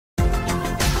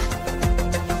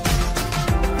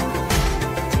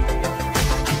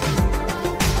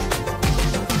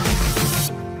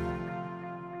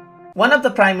one of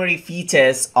the primary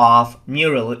features of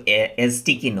Mural is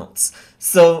sticky notes.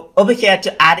 So over here,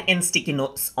 to add in sticky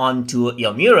notes onto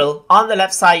your mural, on the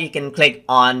left side you can click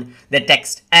on the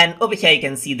text, and over here you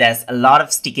can see there's a lot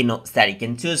of sticky notes that you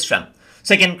can choose from.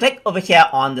 So you can click over here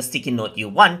on the sticky note you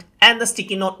want, and the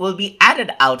sticky note will be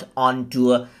added out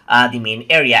onto the main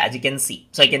area, as you can see.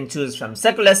 So you can choose from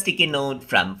circular sticky note,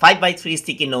 from 5x3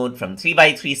 sticky note, from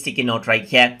 3x3 sticky note right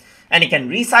here. And you can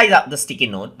resize out the sticky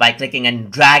note by clicking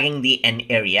and dragging the end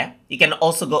area. You can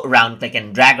also go around, click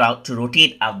and drag out to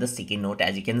rotate out the sticky note,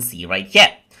 as you can see right here.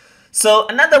 So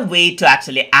another way to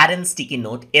actually add in sticky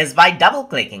note is by double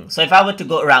clicking. So if I were to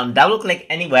go around, double click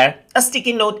anywhere, a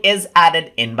sticky note is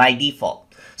added in by default.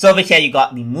 So over here you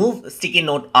got the move sticky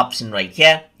note option right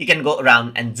here. You can go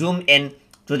around and zoom in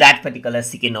to that particular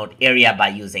sticky note area by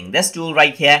using this tool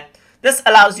right here. This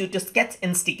allows you to sketch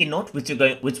in sticky note,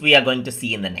 which we are going to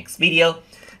see in the next video.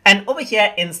 And over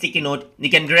here in sticky note, you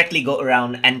can directly go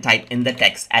around and type in the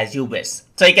text as you wish.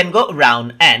 So you can go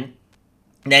around and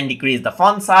then decrease the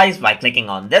font size by clicking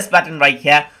on this button right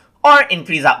here, or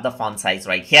increase up the font size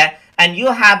right here. And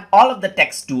you have all of the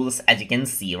text tools, as you can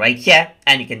see right here.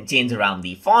 And you can change around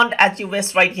the font as you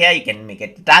wish right here. You can make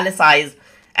it italicized,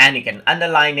 and you can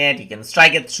underline it. You can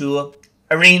strike it through,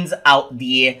 arrange out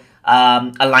the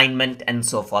alignment and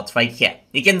so forth right here.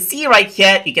 You can see right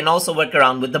here, you can also work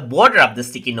around with the border of the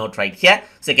sticky note right here.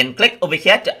 So you can click over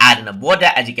here to add in a border,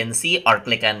 as you can see, or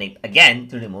click on it again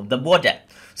to remove the border.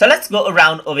 So let's go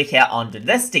around over here onto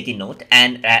this sticky note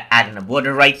and add in a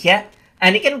border right here.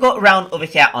 And you can go around over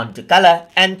here onto color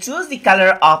and choose the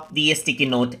color of the sticky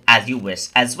note as you wish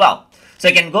as well. So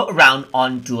you can go around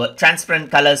onto transparent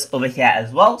colors over here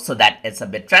as well, so that it's a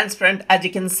bit transparent, as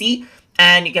you can see.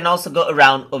 And you can also go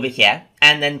around over here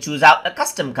and then choose out a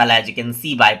custom color, as you can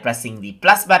see, by pressing the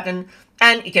plus button.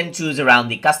 And you can choose around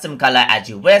the custom color as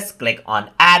you wish. Click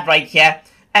on add right here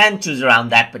and choose around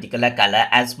that particular color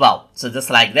as well. So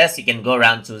just like this, you can go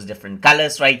around, choose different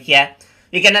colors right here.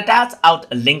 You can attach out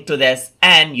a link to this,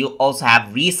 and you also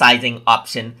have resizing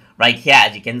option right here,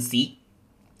 as you can see.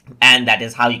 And that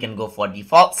is how you can go for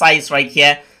default size right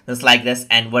here, just like this,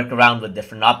 and work around with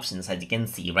different options, as you can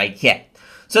see right here.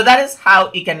 So that is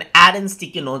how you can add in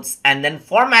sticky notes and then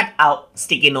format out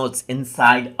sticky notes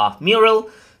inside of Mural.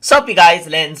 So hope you guys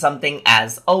learned something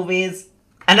as always.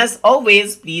 And as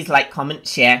always, please like, comment,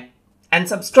 share, and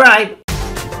subscribe.